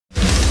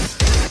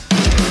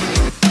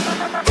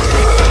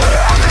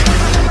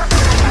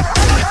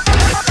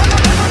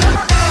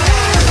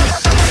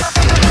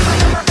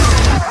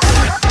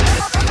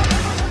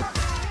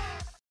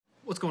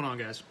going on,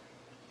 guys?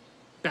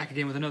 Back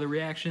again with another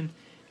reaction.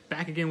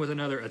 Back again with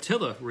another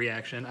Attila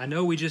reaction. I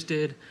know we just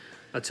did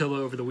Attila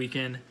over the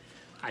weekend.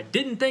 I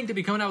didn't think to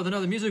be coming out with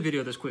another music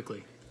video this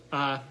quickly.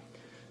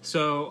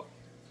 So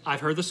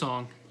I've heard the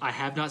song. I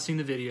have not seen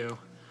the video,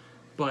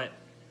 but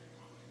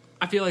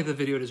I feel like the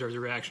video deserves a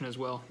reaction as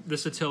well.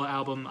 This Attila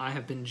album, I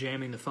have been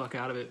jamming the fuck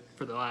out of it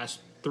for the last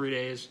 3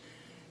 days,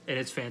 and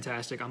it's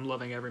fantastic. I'm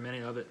loving every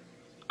minute of it.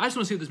 I just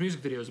want to see what this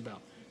music video is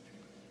about.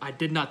 I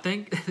did not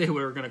think they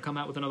were going to come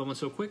out with another one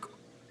so quick,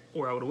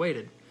 or I would have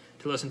waited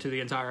to listen to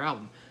the entire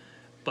album.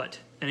 But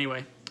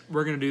anyway,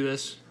 we're going to do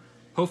this.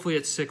 Hopefully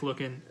it's sick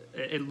looking.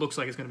 It looks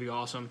like it's going to be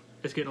awesome.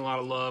 It's getting a lot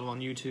of love on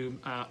YouTube.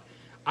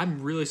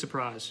 I'm really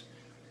surprised.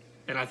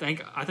 And I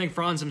think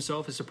Franz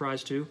himself is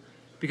surprised too,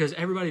 because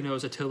everybody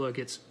knows Attila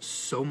gets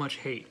so much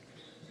hate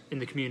in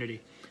the community.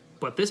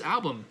 But this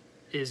album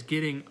is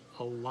getting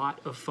a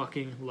lot of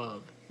fucking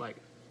love. Like,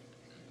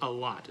 a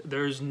lot.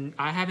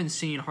 I haven't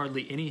seen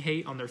hardly any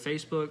hate on their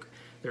Facebook,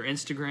 their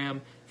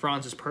Instagram,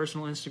 Franz's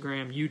personal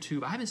Instagram,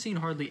 YouTube. I haven't seen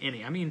hardly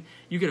any. I mean,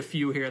 you get a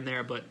few here and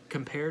there, but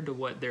compared to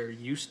what they're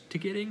used to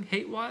getting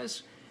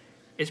hate-wise,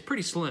 it's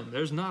pretty slim.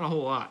 There's not a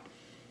whole lot.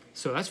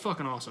 So that's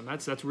fucking awesome.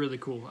 That's really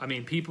cool. I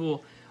mean,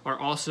 people are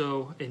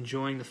also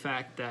enjoying the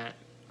fact that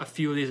a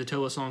few of these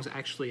Attila songs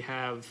actually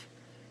have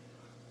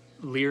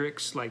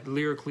lyrics. Like,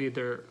 lyrically,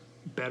 they're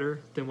better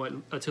than what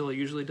Attila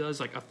usually does.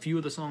 Like, a few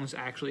of the songs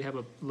actually have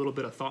a little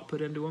bit of thought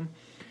put into them.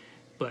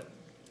 But,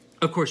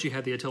 of course, you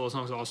had the Attila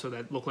songs also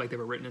that look like they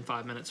were written in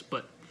 5 minutes.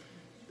 But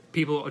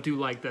people do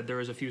like that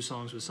there is a few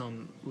songs with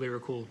some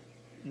lyrical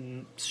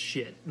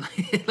shit.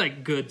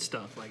 Like, good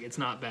stuff. Like, it's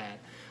not bad.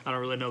 I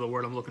don't really know the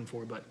word I'm looking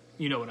for, but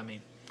you know what I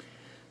mean.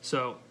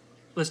 So,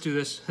 let's do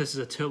this. This is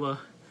Attila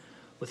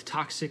with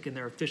Toxic in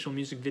their official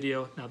music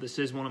video. Now, this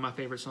is one of my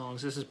favorite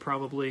songs. This is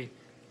probably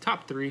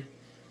top 3.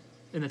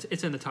 And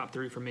it's in the top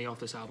 3 for me off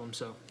this album,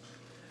 so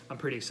I'm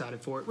pretty excited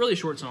for it. Really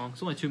short song.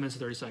 It's only 2 minutes and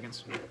 30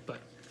 seconds, but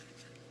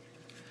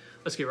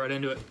let's get right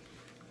into it.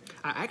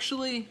 I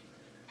actually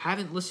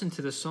haven't listened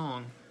to this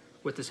song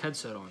with this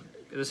headset on.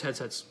 This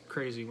headset's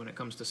crazy when it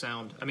comes to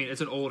sound. I mean,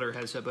 it's an older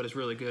headset, but it's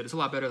really good. It's a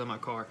lot better than my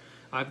car.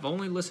 I've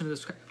only listened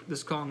to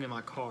this song in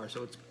my car,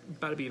 so it's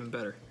about to be even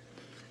better.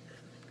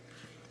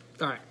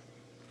 All right.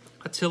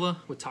 Attila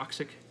with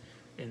Toxic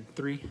in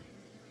 3,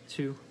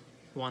 2,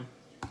 1.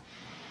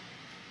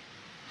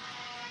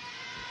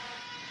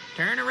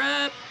 Turn her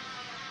up.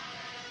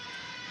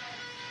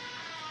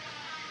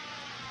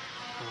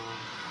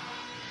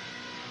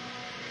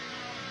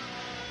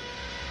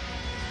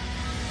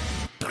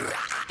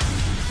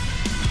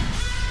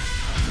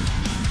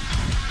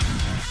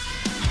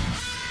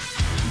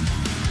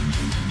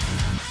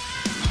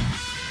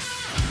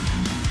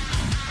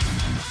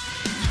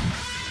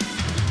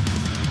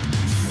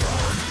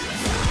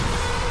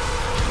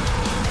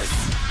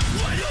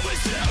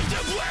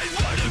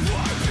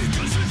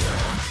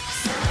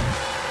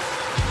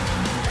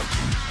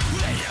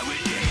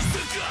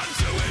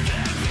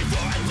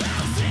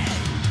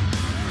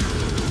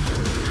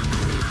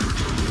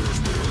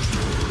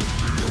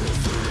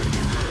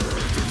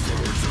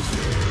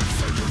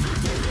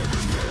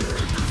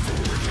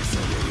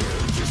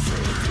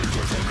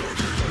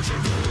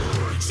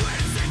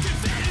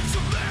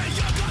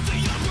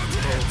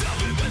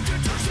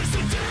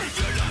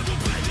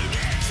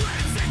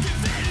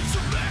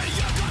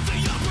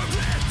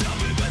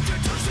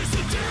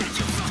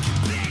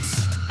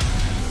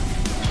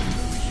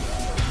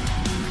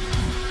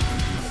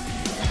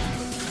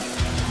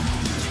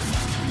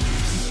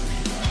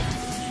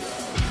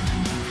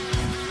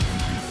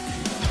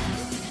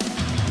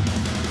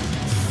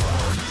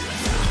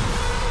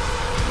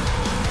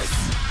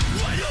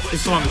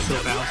 This song is so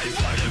bouncy.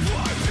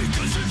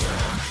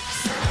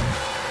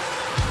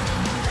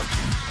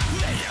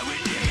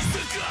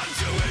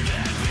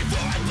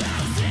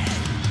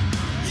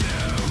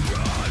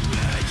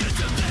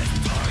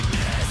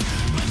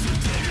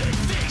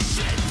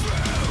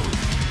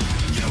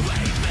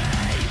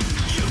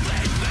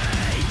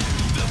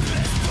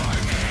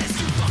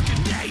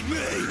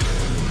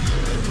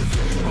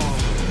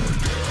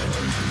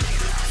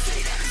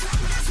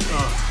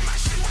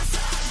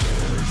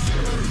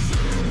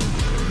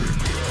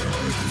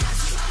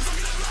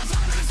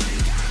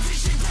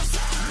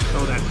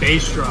 Oh, that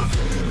bass drop.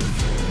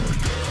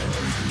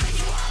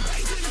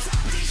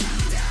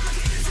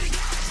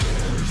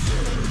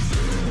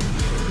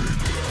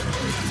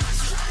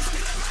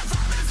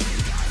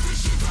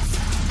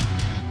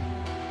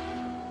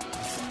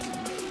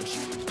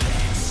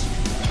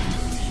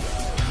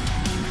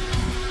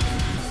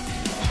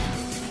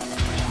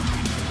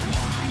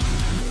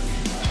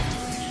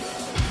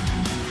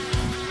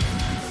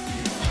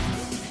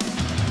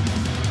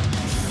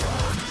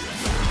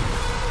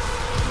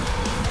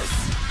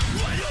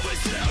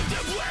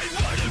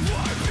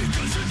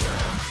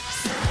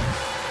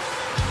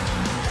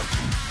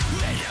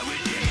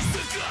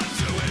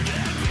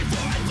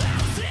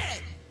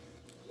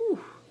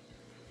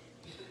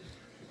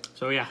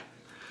 So yeah,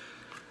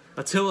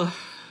 Attila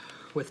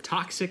with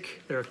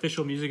Toxic, their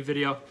official music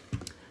video.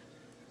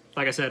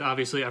 like I said,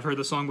 obviously I've heard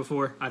the song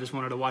before. I just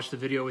wanted to watch the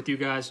video with you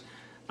guys.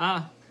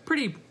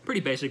 Pretty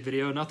basic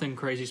video, nothing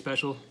crazy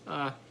special.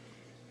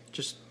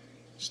 Just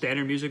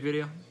standard music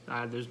video.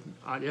 Yeah,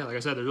 like I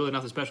said, there's really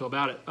nothing special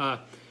about it. I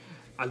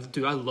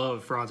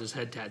love Franz's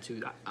head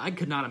tattoo. I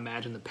could not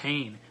imagine the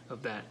pain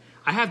of that.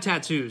 I have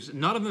tattoos.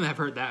 None of them have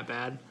hurt that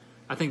bad.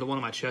 I think the one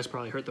on my chest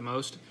probably hurt the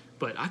most.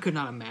 But I could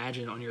not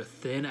imagine on your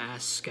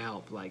thin-ass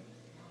scalp, like,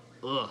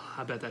 ugh,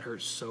 I bet that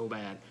hurts so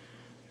bad.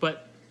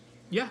 But,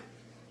 yeah,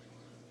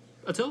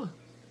 Attila.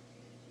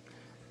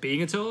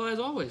 Being Attila as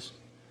always.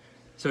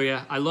 So,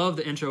 yeah, I love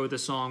the intro with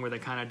this song where they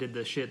kind of did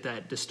the shit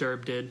that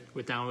Disturbed did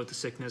with Down With The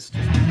Sickness.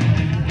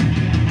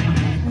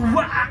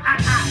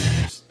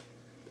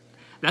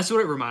 That's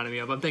what it reminded me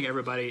of. I think it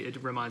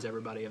reminds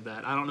everybody of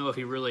that. I don't know if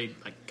he really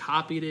like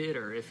copied it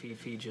or if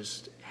he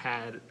just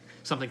had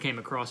something came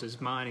across his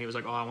mind. He was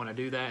like, oh, I want to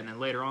do that. And then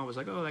later on was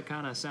like, oh, that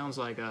kind of sounds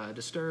like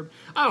Disturbed.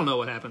 I don't know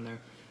what happened there.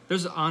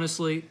 There's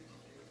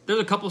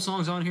a couple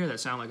songs on here that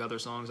sound like other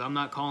songs. I'm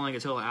not calling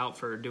Attila out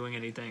for doing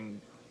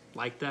anything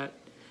like that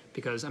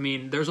because, I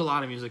mean, there's a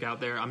lot of music out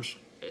there.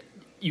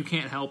 You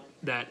can't help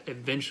that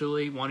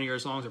eventually one of your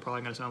songs are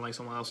probably going to sound like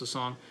someone else's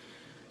song.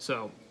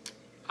 So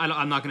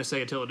I'm not going to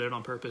say Attila did it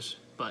on purpose,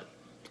 but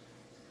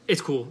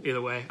it's cool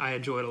either way. I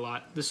enjoy it a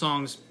lot. This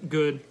song's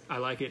good. I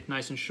like it.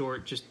 Nice and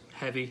short, just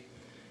heavy.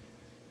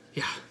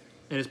 Yeah,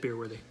 and it's beer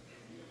worthy.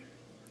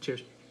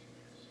 Cheers.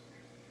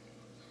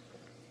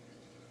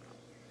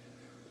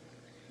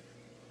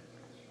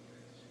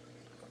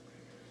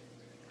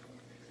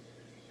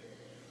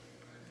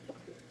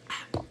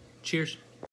 Cheers.